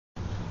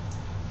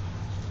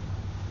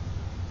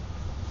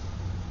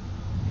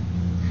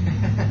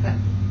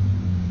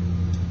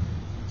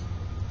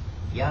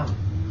Yum.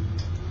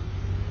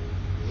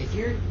 If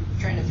you're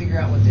trying to figure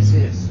out what this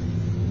is,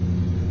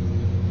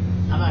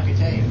 I'm not going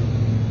to tell you.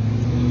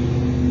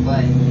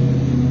 But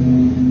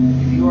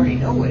if you already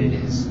know what it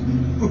is,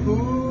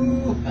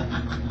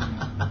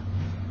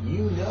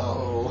 you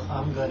know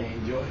I'm going to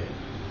enjoy it.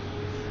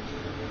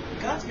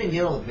 God's been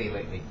dealing with me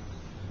lately.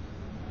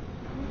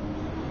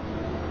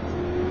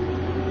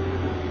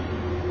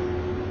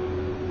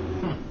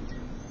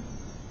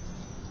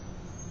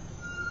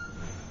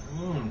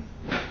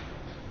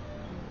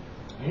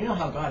 You know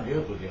how God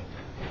deals with you.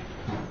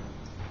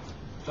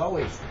 It's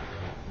always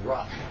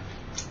rough.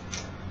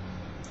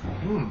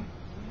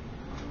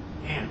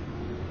 Man.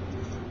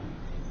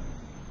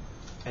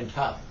 And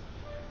tough.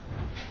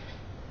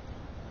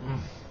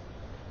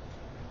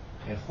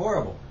 And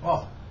horrible.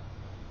 Oh.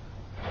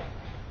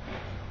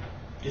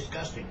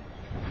 Disgusting.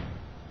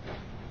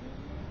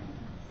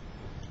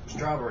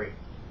 Strawberry.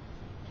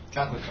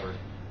 Chocolate covered.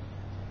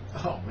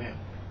 Oh, man.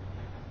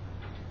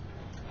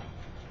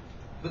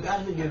 But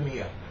God's been giving me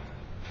a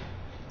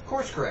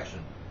course correction.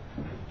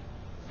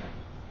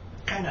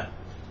 Kind of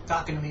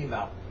talking to me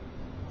about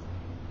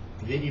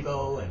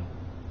VidDevo and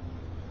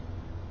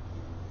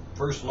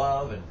first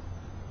love and,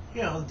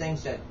 you know, the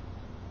things that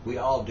we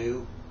all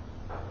do,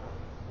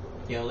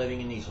 you know, living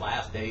in these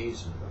last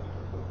days and,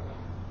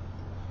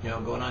 you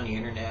know, going on the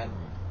internet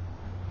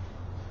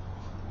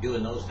and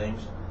doing those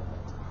things.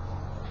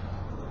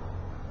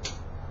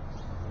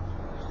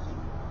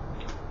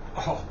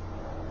 Oh,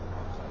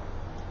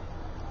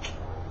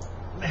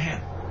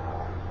 man,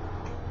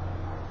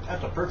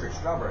 that's a perfect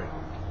strawberry.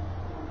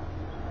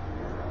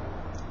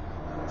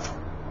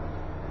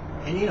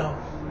 And you know,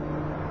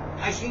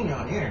 I seen you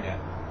on the internet,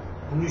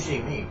 and you see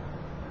me.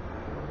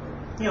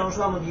 You know,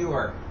 some of you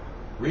are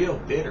real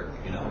bitter,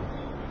 you know,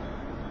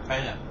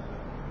 kind of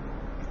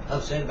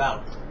upset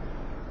about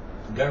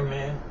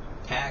government,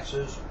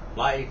 taxes,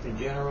 life in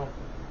general,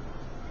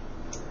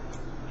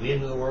 the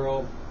end of the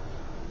world,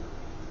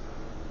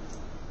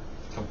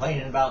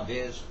 complaining about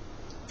this,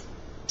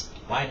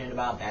 whining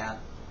about that,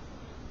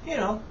 you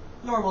know,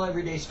 normal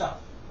everyday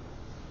stuff.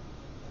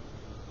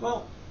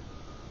 Well,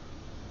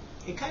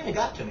 it kind of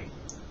got to me.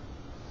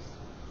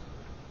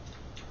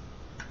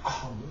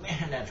 Oh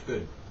man, that's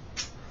good.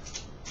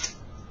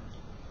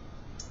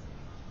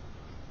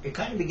 It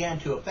kind of began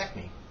to affect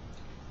me.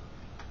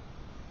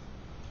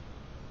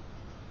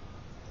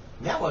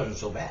 That wasn't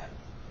so bad.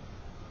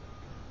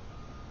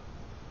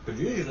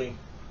 Because usually,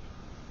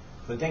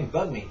 when things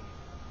bug me,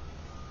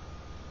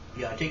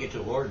 I take it to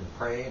the Lord and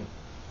pray, and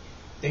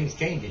things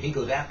change, and He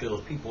goes after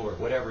those people or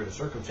whatever the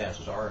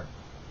circumstances are. And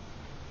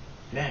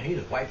man, He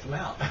just wipes them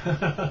out.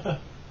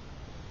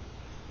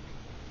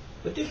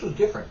 But this was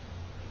different.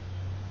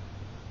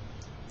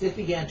 This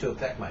began to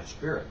affect my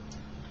spirit.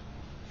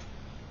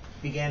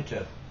 Began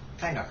to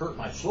kind of hurt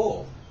my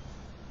soul.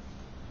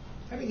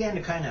 I began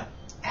to kind of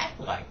act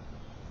like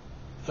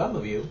some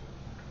of you,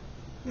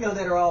 you know,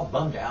 that are all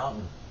bummed out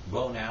and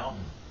blown out.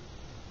 And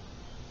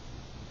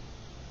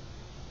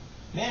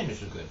man,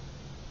 this is good.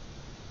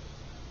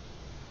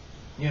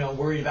 You know,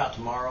 worried about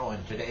tomorrow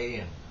and today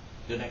and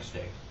the next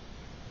day.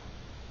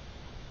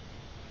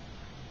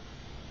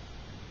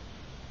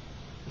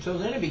 So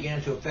then it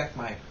began to affect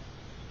my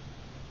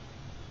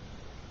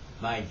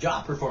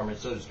job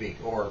performance, so to speak,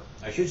 or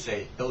I should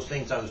say, those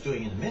things I was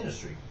doing in the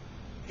ministry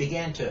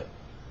began to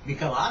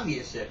become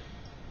obvious that,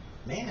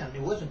 man,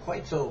 it wasn't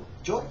quite so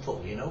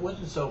joyful, you know, it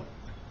wasn't so,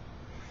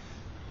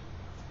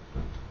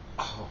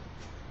 oh,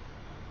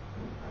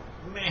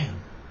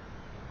 man,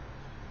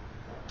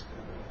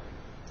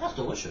 that's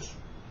delicious.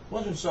 It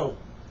wasn't so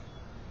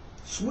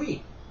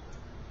sweet.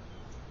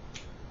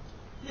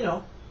 You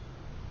know,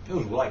 it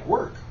was like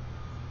work.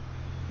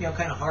 You know,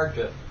 kind of hard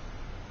to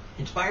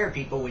inspire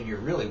people when you're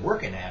really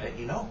working at it,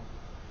 you know.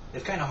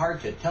 It's kind of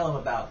hard to tell them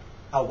about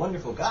how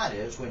wonderful God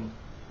is when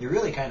you're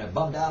really kind of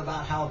bummed out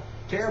about how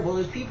terrible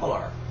His people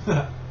are.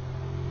 So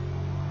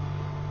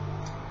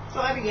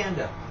I began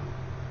to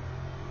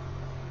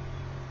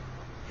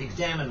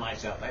examine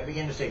myself. I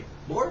began to say,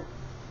 Lord,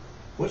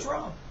 what's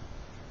wrong?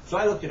 So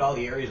I looked at all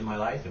the areas of my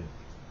life and,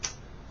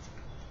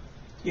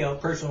 you know,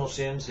 personal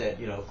sins that,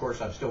 you know, of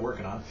course I'm still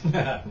working on.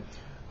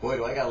 Boy,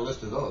 do I got a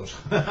list of those.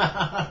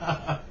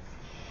 But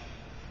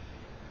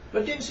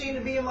it didn't seem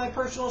to be in my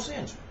personal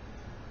sins.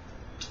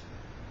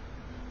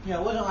 You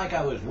know, it wasn't like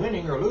I was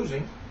winning or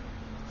losing.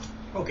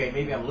 Okay,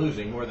 maybe I'm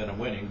losing more than I'm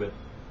winning, but,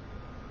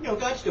 you know,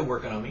 God's still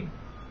working on me.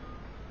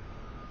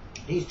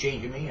 He's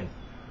changing me and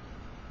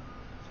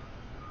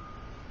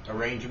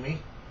arranging me.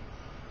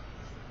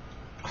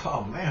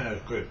 Oh man,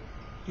 that's good.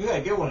 You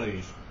gotta get one of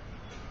these.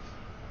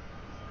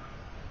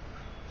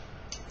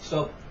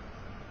 So,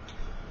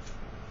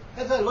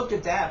 as I looked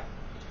at that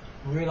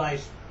and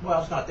realized, well,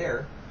 it's not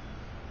there,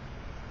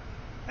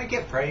 I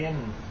kept praying,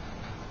 and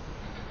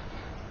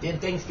then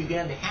things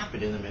began to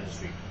happen in the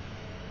ministry.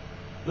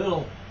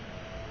 Little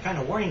kind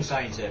of warning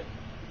signs that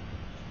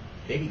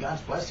maybe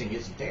God's blessing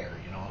isn't there,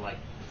 you know, like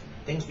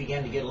things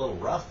began to get a little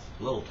rough,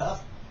 a little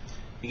tough,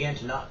 began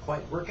to not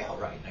quite work out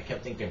right. And I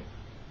kept thinking,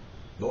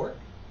 Lord,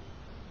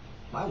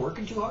 Am I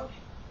working too hard?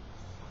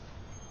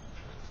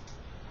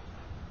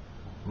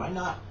 Am I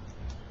not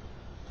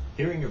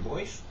hearing your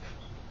voice?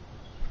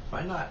 Am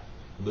I not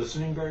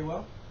listening very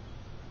well?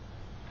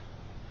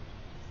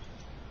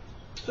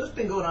 So it's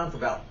been going on for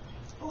about,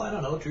 I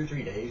don't know, 2 or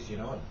 3 days, you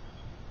know, and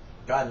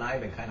God and I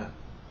have been kind of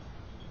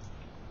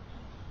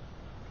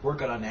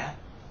working on that,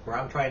 where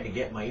I'm trying to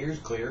get my ears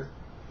clear.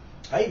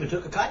 I even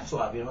took a cotton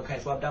swab, you know, kind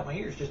of swabbed out my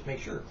ears just to make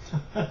sure.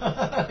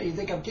 You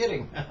think I'm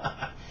kidding?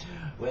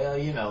 Well,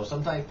 you know,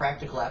 sometimes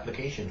practical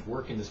applications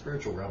work in the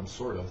spiritual realm,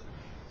 sort of.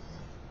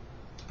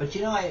 But,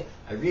 you know, I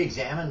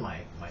re-examined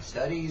my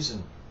studies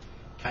and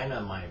kind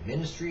of my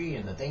ministry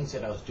and the things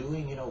that I was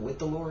doing, you know, with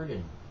the Lord,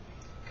 and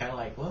kind of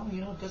like, well,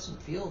 you know, it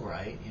doesn't feel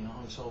right, you know,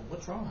 and so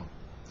what's wrong?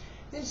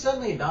 Then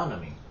suddenly it dawned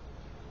on me.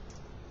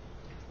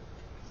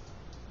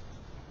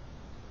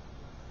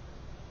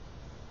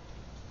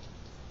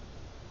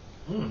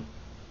 There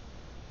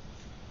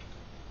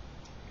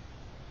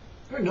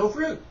was no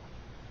fruit.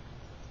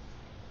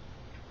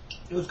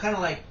 It was kind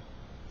of like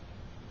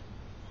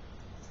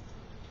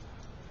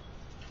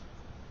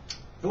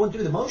going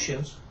through the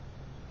motions,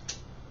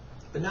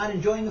 but not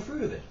enjoying the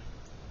fruit of it.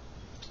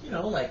 You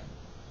know, like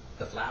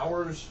the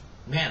flowers.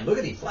 Man, look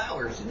at these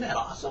flowers. Isn't that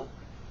awesome?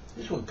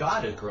 This is what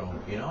God has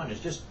grown, you know, and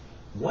it's just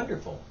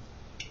wonderful.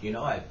 You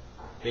know, I've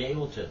been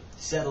able to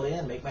settle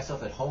in, make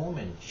myself at home,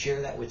 and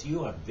share that with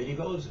you on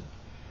VidDevos.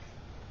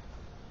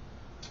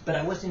 But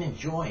I wasn't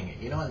enjoying it,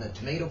 you know, and the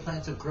tomato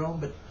plants have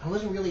grown, but I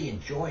wasn't really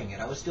enjoying it.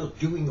 I was still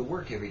doing the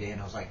work every day, and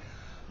I was like,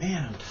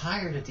 man, I'm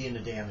tired at the end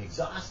of the day. I'm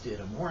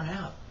exhausted. I'm worn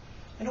out.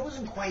 And it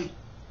wasn't quite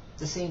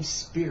the same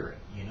spirit,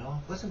 you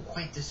know. It wasn't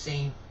quite the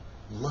same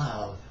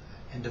love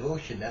and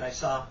devotion that I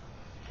saw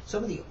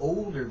some of the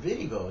older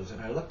VidDevos,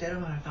 and I looked at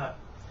them and I thought,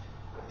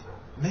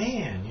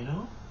 man, you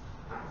know,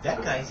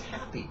 that guy's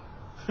happy.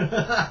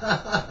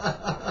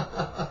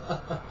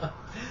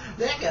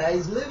 That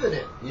guy's living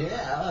it.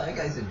 Yeah, that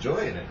guy's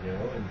enjoying it, you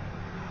know. And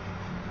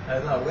I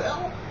thought,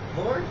 well,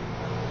 Lord,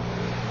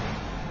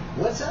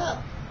 what's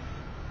up?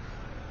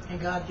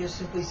 And God just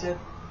simply said,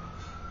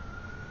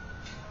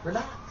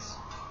 relax.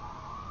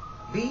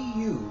 Be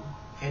you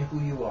and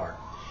who you are.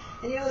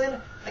 And, you know, then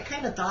I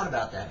kind of thought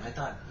about that, and I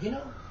thought, you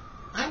know,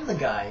 I'm the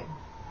guy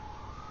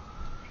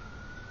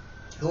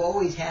who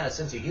always had a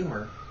sense of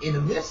humor in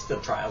the midst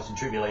of trials and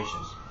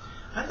tribulations.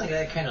 I'm the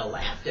guy that kind of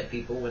laughed at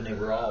people when they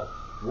were all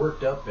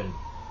worked up and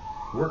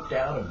worked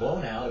out and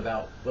blown out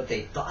about what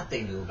they thought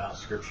they knew about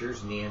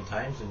scriptures in the end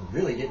times and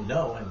really didn't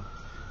know. And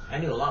I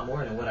knew a lot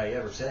more than what I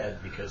ever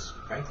said, because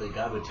frankly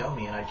God would tell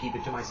me and I'd keep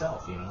it to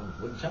myself, you know, and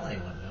wouldn't tell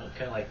anyone. You know, it's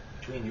kind of like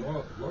between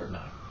your Lord and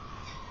I.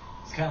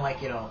 It's kind of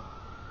like, you know,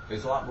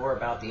 there's a lot more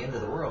about the end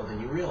of the world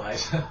than you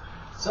realize.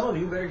 Some of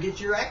you better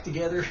get your act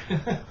together.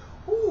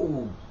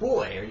 Ooh,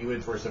 boy, are you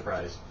in for a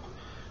surprise.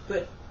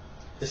 But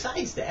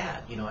besides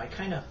that, you know, I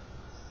kind of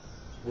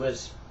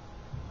was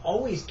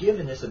always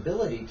given this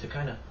ability to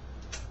kind of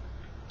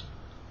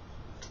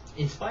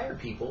inspire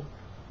people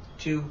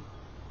to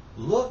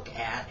look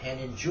at and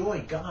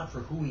enjoy God for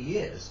who He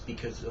is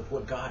because of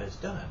what God has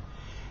done.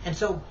 And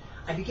so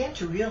I began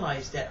to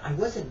realize that I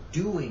wasn't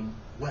doing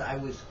what I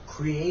was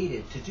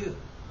created to do,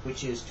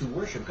 which is to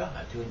worship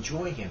God, to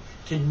enjoy Him,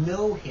 to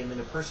know Him in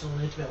a personal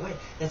and intimate way.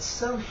 That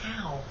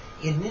somehow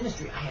in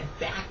ministry I had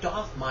backed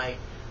off my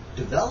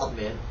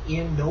development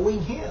in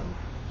knowing Him.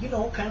 You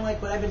know, kind of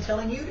like what I've been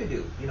telling you to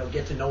do. You know,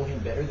 get to know Him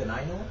better than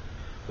I know Him.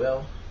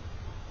 Well,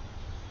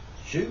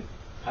 shoot,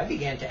 I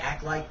began to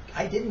act like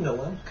I didn't know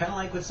Him, kind of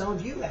like what some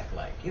of you act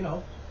like. You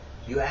know,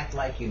 you act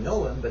like you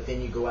know Him, but then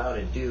you go out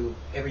and do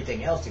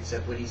everything else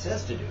except what He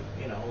says to do.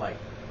 You know, like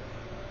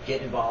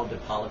get involved in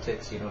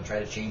politics, you know, and try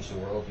to change the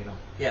world, you know.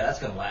 Yeah, that's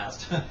going to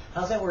last.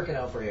 How's that working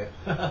out for you?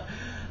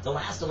 The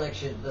last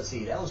election, let's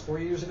see, that was 4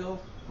 years ago,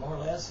 more or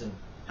less, and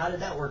how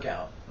did that work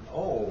out?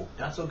 Oh,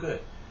 not so good.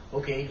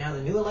 Okay, now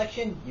the new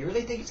election, you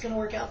really think it's going to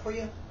work out for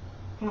you?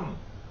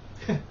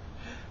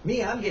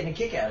 Me, I'm getting a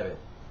kick out of it.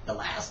 The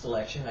last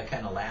election, I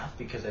kind of laughed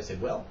because I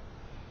said, well,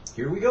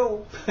 here we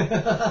go.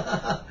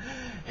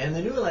 And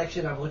the new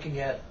election, I'm looking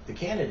at the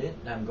candidate,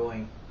 and I'm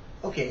going,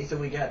 okay, so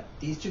we got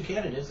these two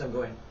candidates. I'm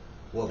going,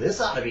 well, this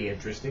ought to be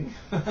interesting.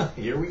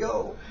 Here we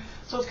go.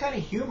 So it's kind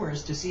of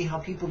humorous to see how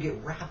people get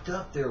wrapped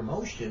up their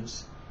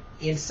emotions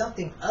in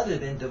something other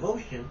than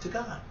devotion to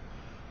God.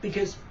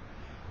 Because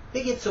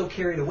they get so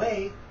carried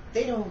away,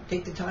 they don't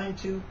take the time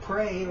to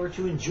pray or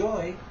to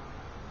enjoy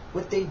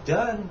what they've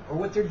done or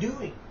what they're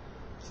doing.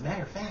 As a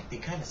matter of fact, they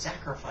kind of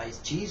sacrifice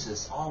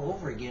Jesus all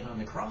over again on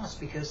the cross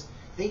because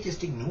they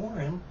just ignore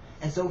Him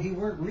as though He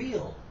weren't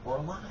real or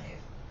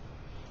alive.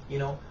 You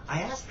know,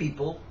 I ask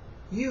people,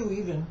 you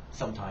even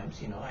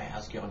sometimes, you know, I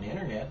ask you on the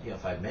internet, you know,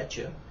 if I've met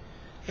you,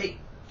 hey,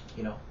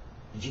 you know,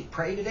 did you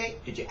pray today?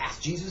 Did you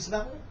ask Jesus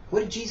about it? What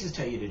did Jesus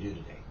tell you to do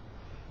today?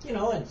 You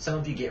know, and some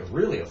of you get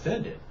really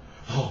offended.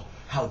 Oh,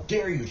 how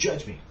dare you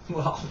judge me?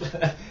 Well,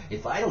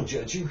 if I don't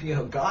judge you, you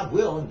know, God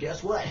will, and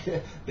guess what?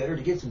 Better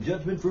to get some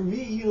judgment from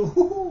me, you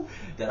know,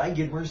 that I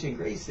get mercy and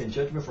grace than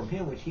judgment from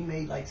Him, which He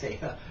may like say,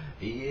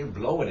 you're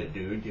blowing it,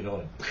 dude, you know,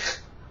 and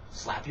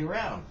slap you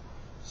around.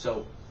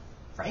 So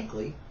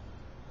frankly,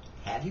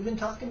 have you been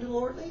talking to the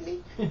Lord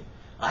lately?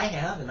 I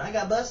have, and I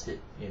got busted,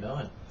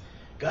 and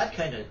God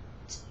kind of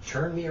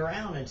turned me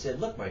around and said,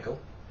 look, Michael,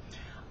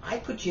 I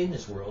put you in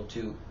this world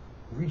to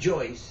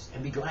rejoice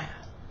and be glad,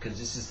 because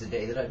this is the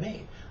day that I've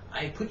made.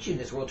 I put you in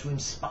this world to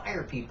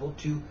inspire people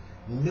to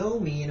know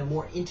me in a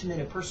more intimate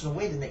and personal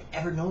way than they've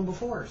ever known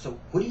before. So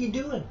what are you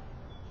doing?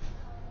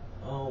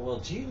 Oh, well,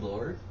 gee,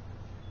 Lord,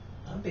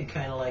 I've been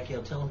kind of like,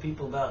 telling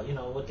people about,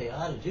 what they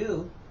ought to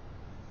do,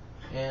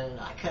 and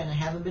I kind of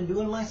haven't been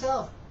doing it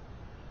myself.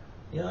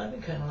 I've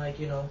been kind of like,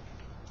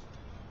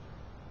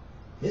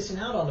 missing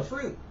out on the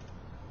fruit.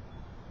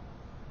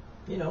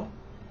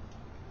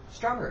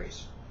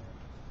 Strawberries.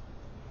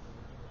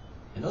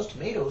 And those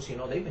tomatoes,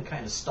 they've been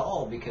kind of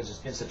stalled because it's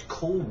been such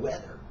cold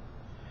weather.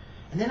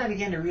 And then I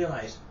began to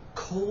realize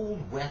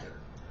cold weather,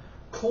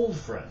 cold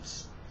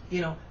fronts,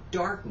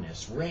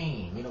 darkness,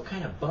 rain,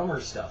 kind of bummer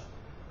stuff.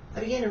 I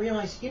began to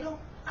realize,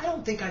 I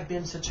don't think I've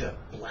been such a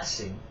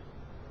blessing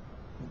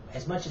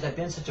as much as I've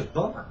been such a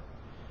bummer.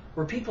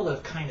 Where people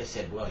have kind of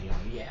said, well,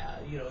 yeah,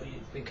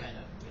 it's been kind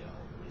of,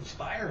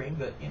 inspiring,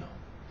 but, at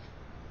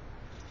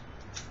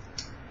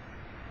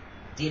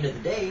the end of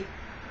the day,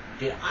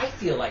 did I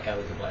feel like I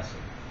was a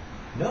blessing?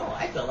 No,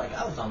 I felt like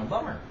I was on a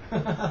bummer.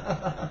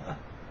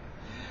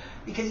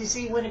 Because you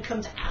see, when it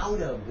comes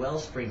out of well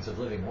springs of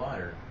living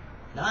water,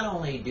 not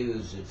only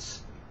does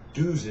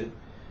it,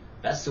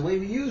 that's the way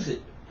we use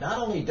it. Not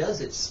only does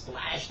it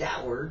splash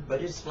outward,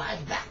 but it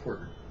splashed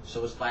backward.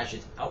 So it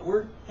splashes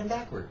outward and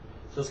backward.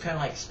 So it's kind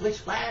of like splish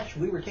splash,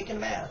 we were taking a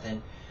bath.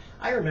 And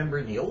I remember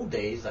in the old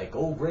days, like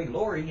old Greg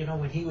Laurie,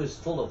 when he was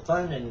full of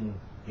fun and,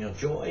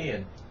 joy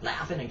and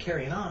laughing and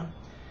carrying on.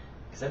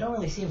 Because I don't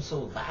really see him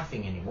so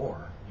laughing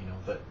anymore,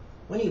 but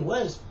when he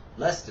was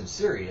less than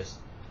serious,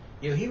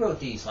 he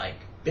wrote these like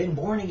been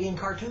born again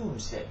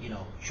cartoons that,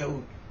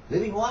 showed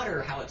living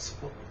water, how it's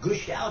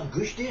gushed out and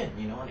gushed in,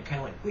 and it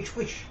kind of went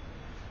which.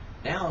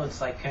 Now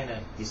it's like kind of,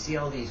 you see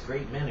all these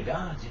great men of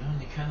God, and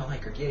they kind of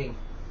like are getting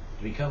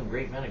to become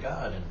great men of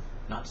God and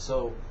not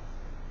so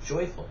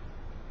joyful.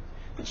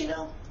 But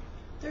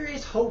there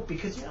is hope,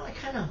 because I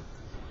kind of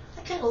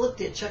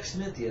looked at Chuck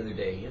Smith the other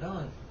day,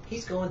 and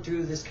he's going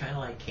through this kind of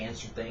like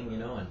cancer thing,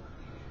 and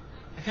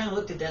I kind of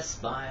looked at that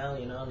smile,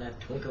 and that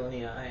twinkle in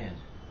the eye, and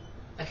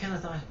I kind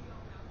of thought,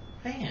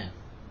 man,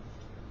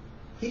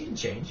 he didn't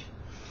change.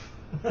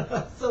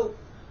 So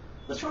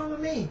what's wrong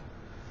with me?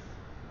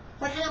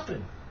 What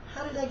happened?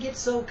 How did I get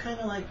so kind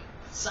of like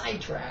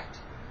sidetracked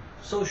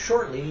so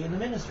shortly in the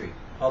ministry?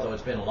 Although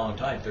it's been a long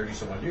time,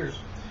 30-some-odd years.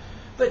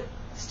 But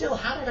still,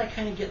 how did I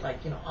kind of get like,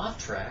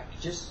 off track,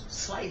 just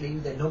slightly,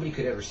 that nobody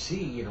could ever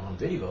see, on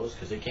VidDevos,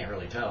 because they can't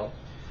really tell.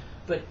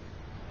 But,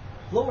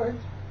 Lord,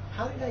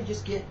 how did I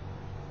just get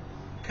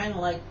kind of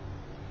like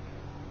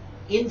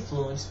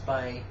influenced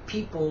by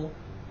people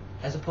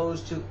as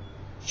opposed to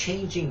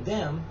changing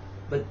them,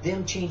 but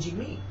them changing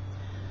me?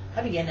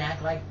 I began to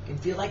act like and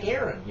feel like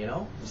Aaron,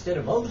 instead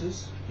of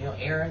Moses.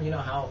 Aaron,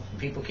 how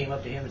people came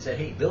up to him and said,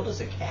 hey, build us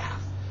a calf.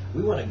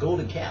 We want a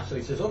golden calf. So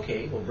he says,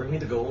 okay, well, bring me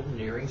the gold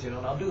and earrings, and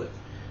I'll do it.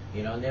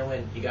 And then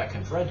when he got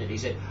confronted, he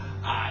said,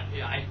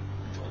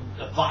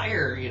 the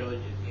fire,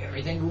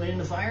 everything went in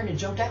the fire and it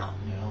jumped out,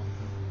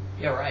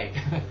 Yeah, right.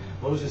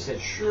 Moses said,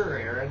 sure,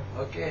 Aaron,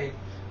 okay,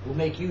 we'll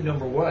make you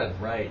number one.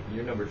 Right,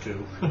 you're number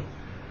two.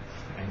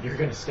 And you're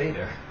going to stay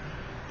there.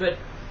 But,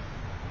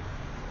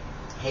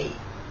 hey,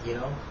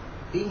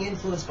 being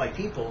influenced by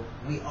people,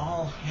 we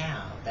all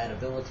have that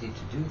ability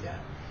to do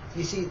that.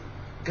 You see,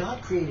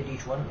 God created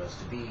each one of us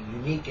to be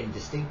unique and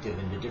distinctive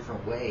in a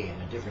different way,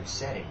 in a different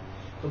setting.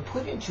 But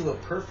put into a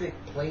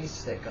perfect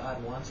place that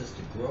God wants us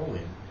to grow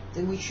in,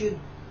 then we should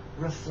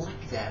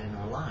reflect that in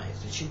our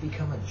lives. It should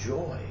become a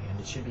joy, and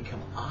it should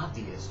become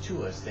obvious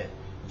to us that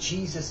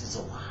Jesus is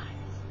alive,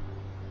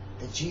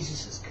 that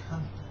Jesus is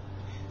coming,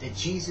 that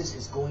Jesus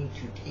is going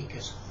to take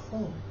us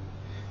home,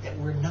 that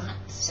we're not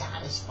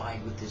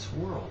satisfied with this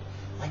world.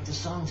 Like the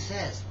song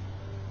says,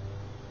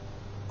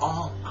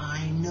 all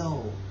I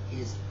know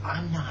is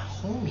I'm not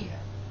home yet.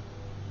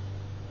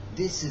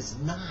 This is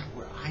not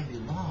where I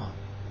belong.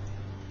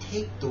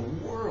 Take the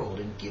world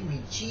and give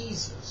me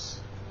Jesus.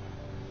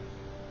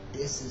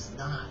 This is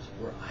not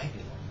where I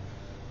belong.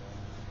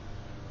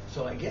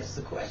 So I guess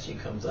the question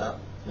comes up.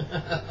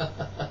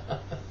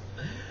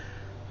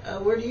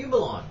 Where do you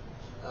belong?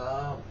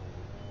 Are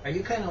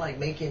you kind of like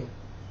making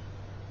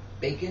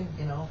bacon,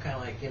 kind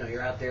of like,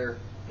 you're out there,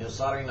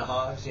 slaughtering the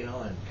hogs, and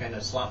kind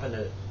of slopping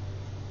the,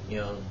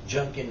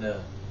 junk in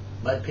the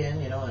mud pen,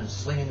 and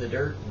slinging the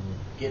dirt and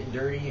getting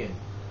dirty and,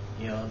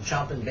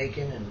 chopping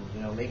bacon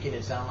and, making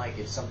it sound like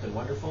it's something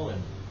wonderful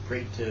and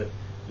great to,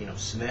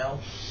 smell.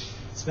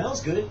 It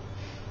smells good,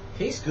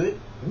 tastes good,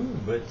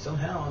 but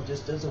somehow it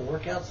just doesn't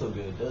work out so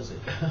good, does it?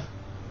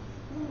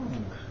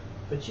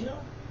 But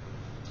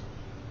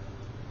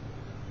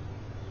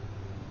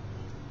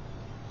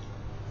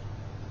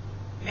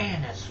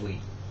man, that's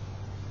sweet.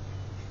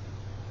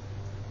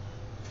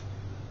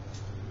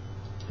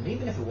 And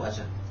even if it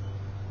wasn't,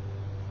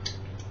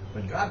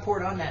 when God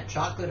poured on that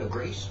chocolate of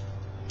grace,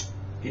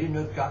 you didn't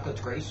know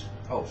chocolate's grace?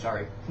 Oh,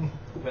 sorry.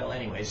 Well,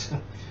 anyways,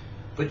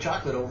 put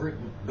chocolate over it.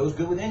 And goes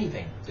good with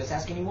anything. Just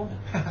ask any woman.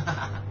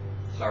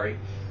 Sorry.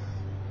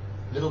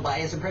 Little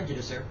bias and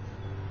prejudice there.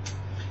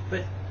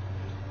 But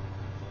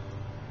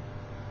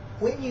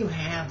when you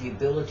have the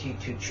ability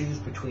to choose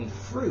between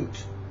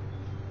fruit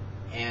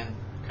and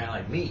kind of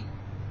like meat,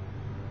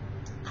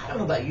 I don't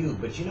know about you,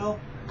 but you know,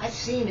 I've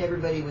seen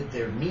everybody with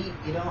their meat,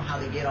 you know, how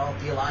they get all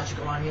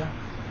theological on you.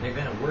 They're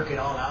going to work it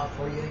all out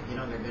for you. You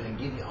know, they're going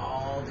to give you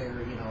all their,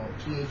 you know,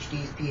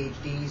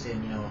 PhDs,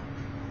 and, you know,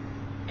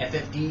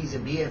 FFDs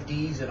and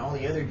BFDs and all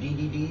the other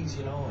DDDs,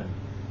 you know, and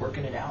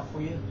working it out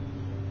for you.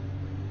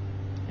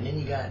 And then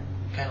you got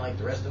kind of like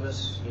the rest of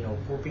us, you know,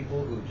 poor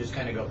people who just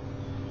kind of go,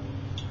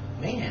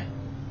 man,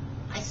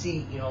 I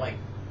see, you know, like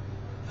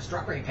a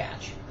strawberry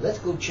patch. Let's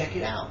go check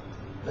it out.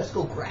 Let's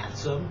go grab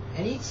some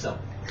and eat some.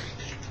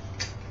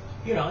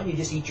 You know, and you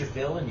just eat your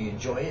fill and you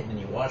enjoy it, and then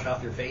you wash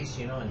off your face,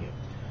 you know, and you,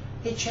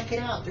 hey, check it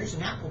out. There's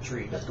an apple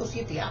tree. Let's go see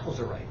if the apples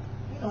are ripe.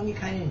 You know, and you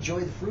kind of enjoy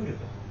the fruit of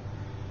it.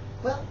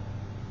 Well,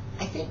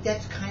 I think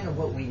that's kind of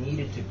what we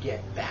needed to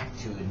get back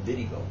to in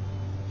VidDevo.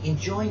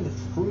 Enjoying the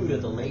fruit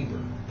of the labor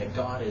that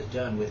God has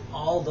done with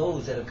all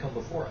those that have come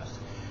before us.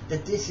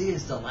 That this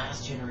is the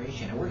last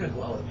generation, and we're going to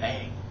go out with a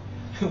bang.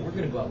 We're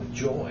going to go out with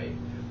joy.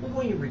 We're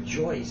going to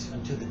rejoice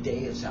until the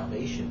day of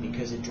salvation,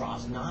 because it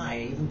draws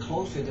nigh, even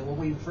closer than what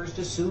we first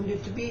assumed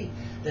it to be.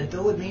 That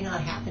though it may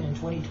not happen in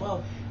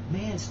 2012,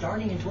 man,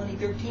 starting in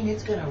 2013,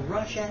 it's going to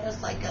rush at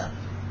us like a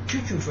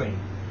choo-choo train.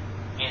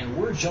 And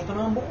we're jumping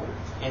on board.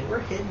 And we're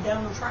heading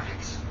down the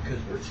tracks, because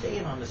we're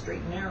staying on the straight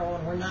and narrow,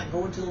 and we're not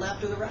going to the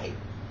left or the right.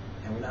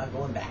 And we're not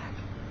going back,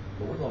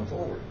 but we're going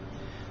forward.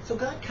 So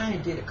God kind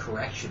of did a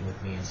correction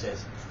with me and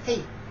says,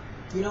 hey,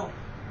 you know,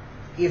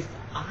 if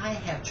I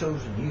have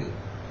chosen you,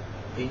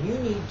 then you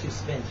need to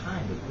spend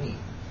time with me.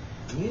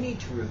 And you need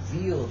to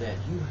reveal that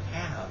you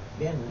have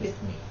been with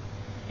me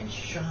and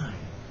shine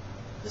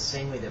the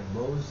same way that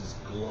Moses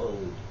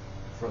glowed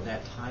from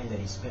that time that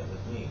he spent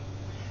with me.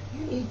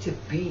 You need to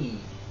be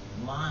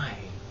my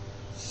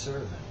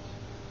servant.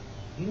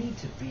 You need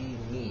to be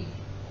me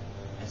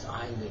as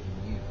I live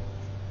in you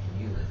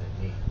and you live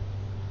in me.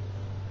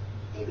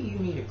 Maybe you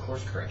need a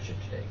course correction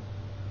today.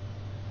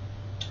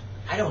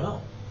 I don't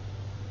know.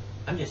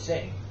 I'm just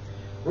saying.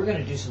 We're going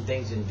to do some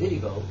things in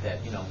VidDevo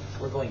that, you know,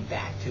 we're going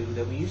back to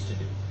that we used to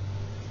do.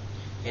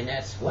 And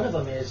that's, one of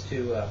them is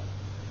to,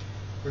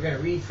 we're going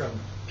to read from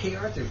Kay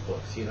Arthur's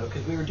books, you know,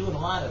 because we were doing a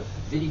lot of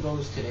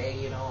VidDevos today,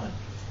 you know, and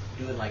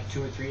doing like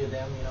 2 or 3 of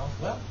them, you know.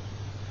 Well,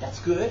 that's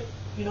good.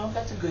 You know,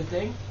 that's a good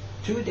thing.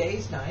 2 a day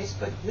is nice,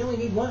 but we only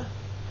need 1.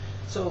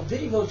 So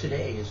VidDevo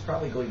today is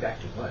probably going back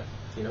to 1.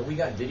 You know, we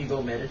got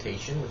VidDevo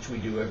meditation, which we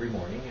do every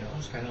morning, you know.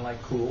 It's kind of like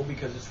cool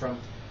because it's from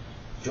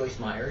Joyce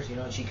Myers, you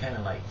know, and she kind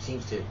of like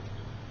seems to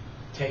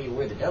tell you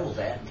where the devil's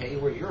at and tell you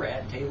where you're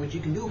at and tell you what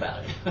you can do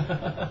about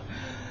it.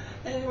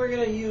 And we're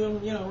going to,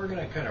 you know, we're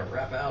going to kind of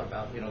wrap out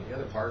about, you know, the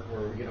other part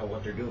where, you know,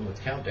 what they're doing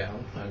with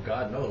Countdown.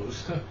 God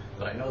knows,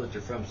 but I know that they're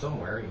from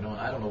somewhere, you know, and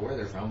I don't know where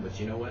they're from, but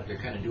you know what? They're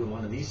kind of doing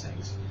one of these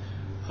things.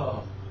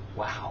 Oh,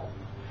 wow.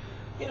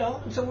 You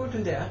know, and so we'll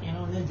do that, you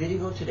know, and then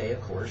VidDevo today,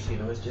 of course, you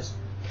know, is just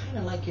kind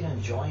of like, you know,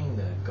 enjoying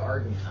the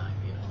garden time,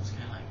 you know. It's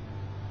kind of like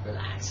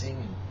relaxing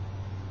and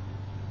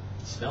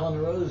smelling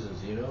the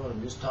roses, you know,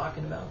 and just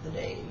talking about the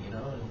day, you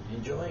know, and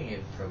enjoying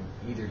it from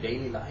either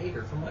daily light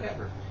or from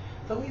whatever.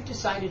 But we've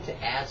decided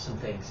to add some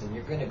things, and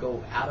you're going to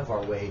go out of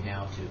our way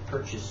now to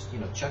purchase, you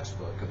know, Chuck's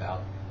book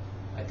about,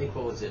 I think,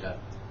 what was it,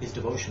 his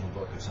devotional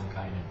book of some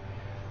kind, and,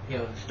 you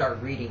know,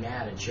 start reading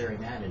that and sharing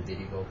that in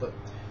VidDevo. But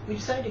we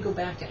decided to go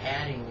back to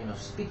adding, you know,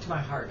 Speak to My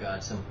Heart,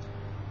 God, some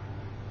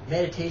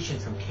meditation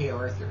from Kay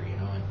Arthur, you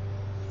know, and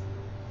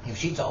you know,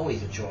 she's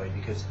always a joy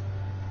because,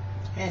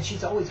 man,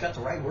 she's always got the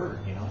right word,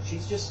 you know.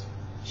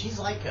 She's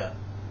like a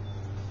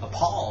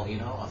Paul, you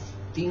know, a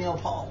female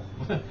Paul.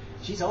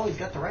 She's always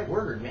got the right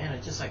word, man.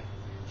 It's just like,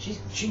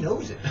 she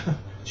knows it.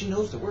 She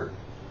knows the word.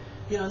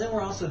 You know, then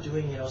we're also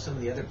doing, you know, some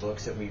of the other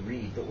books that we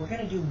read, but we're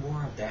going to do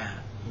more of that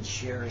and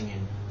sharing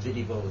in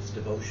VidDevo's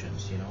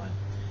devotions, you know, and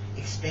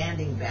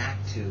expanding back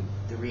to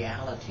the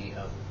reality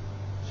of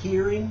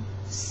hearing,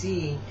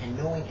 seeing, and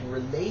knowing and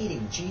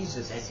relating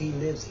Jesus as he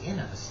lives in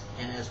us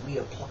and as we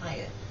apply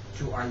it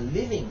to our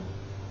living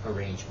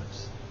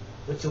arrangements,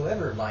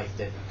 whatsoever life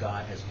that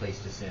God has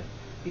placed us in.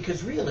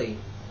 Because really,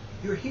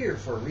 you're here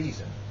for a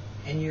reason,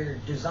 and you're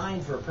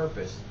designed for a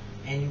purpose,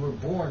 and you were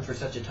born for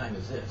such a time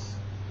as this.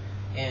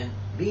 And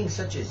being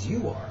such as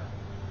you are,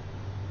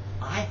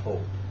 I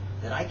hope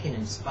that I can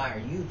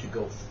inspire you to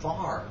go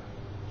far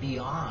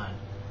beyond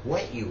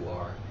what you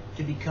are,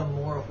 to become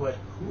more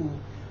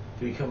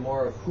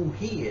of who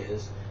he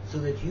is, so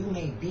that you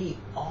may be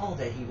all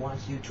that he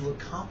wants you to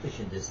accomplish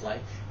in this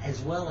life,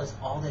 as well as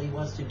all that he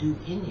wants to do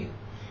in you.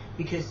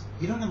 Because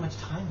you don't have much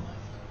time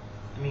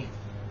left. I mean,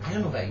 I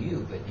don't know about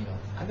you, but, you know,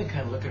 I've been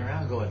kind of looking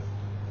around going,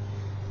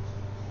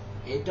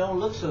 it don't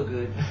look so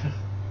good.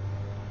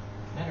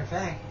 Matter of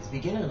fact, it's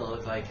beginning to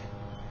look like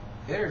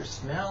better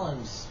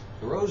smelling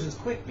the roses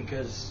quick,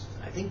 because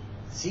I think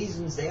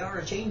seasons, they are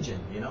a-changing,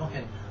 you know,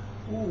 and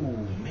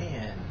ooh,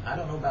 man, I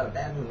don't know about a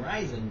bad moon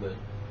rising, but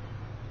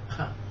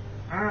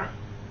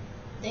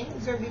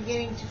things are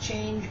beginning to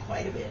change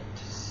quite a bit,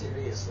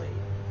 seriously.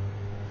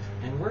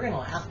 And we're going to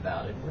laugh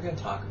about it, we're going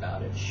to talk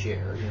about it,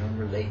 share, and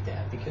relate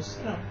that, because,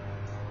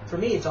 for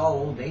me, it's all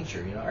old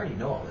nature. I already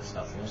know all this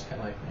stuff. It's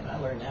kind of like, man, I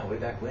learned that way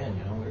back when.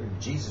 We were in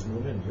the Jesus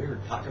movement. We were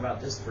talking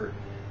about this for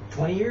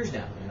 20 years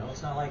now.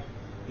 It's not like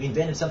we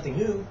invented something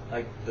new,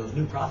 like those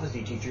new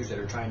prophecy teachers that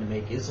are trying to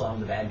make Islam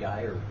the bad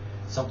guy, or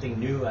something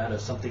new out of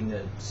something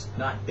that's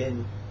not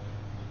been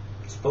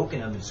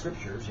spoken of in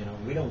scriptures.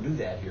 We don't do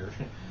that here.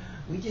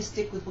 We just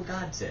stick with what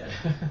God said.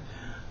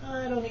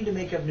 I don't need to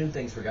make up new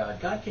things for God.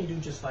 God can do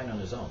just fine on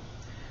his own.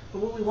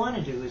 But what we want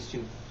to do is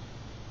to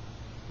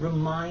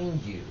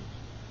remind you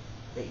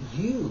that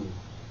you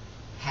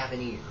have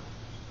an ear,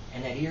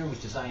 and that ear was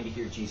designed to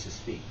hear Jesus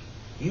speak.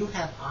 You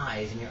have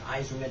eyes, and your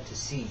eyes were meant to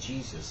see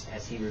Jesus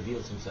as he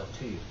reveals himself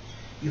to you.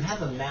 You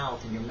have a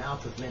mouth, and your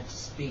mouth was meant to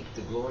speak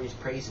the glorious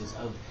praises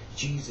of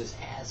Jesus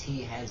as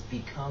he has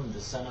become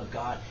the Son of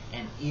God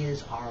and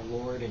is our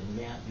Lord and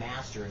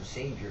Master and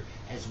Savior,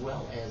 as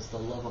well as the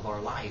love of our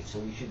life, so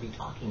we should be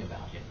talking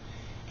about him.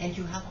 And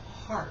you have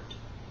a heart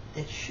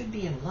that should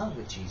be in love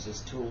with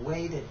Jesus to a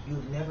way that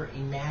you've never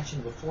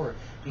imagined before,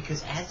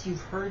 because as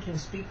you've heard him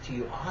speak to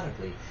you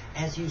audibly,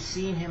 as you've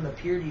seen him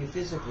appear to you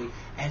physically,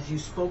 as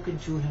you've spoken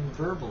to him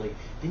verbally,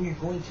 then you're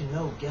going to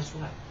know, guess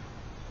what?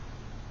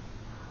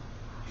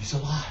 He's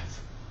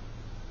alive.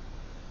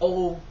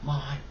 Oh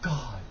my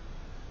God.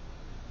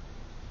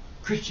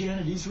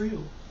 Christianity's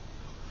real.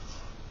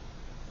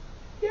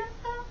 Yeah.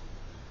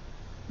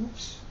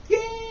 Oops.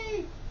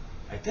 Yay!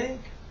 I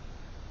think.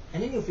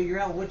 And then you'll figure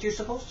out what you're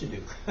supposed to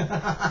do.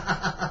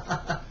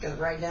 Because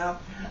right now,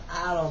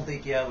 I don't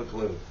think you have a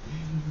clue.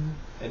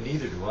 And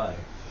neither do I.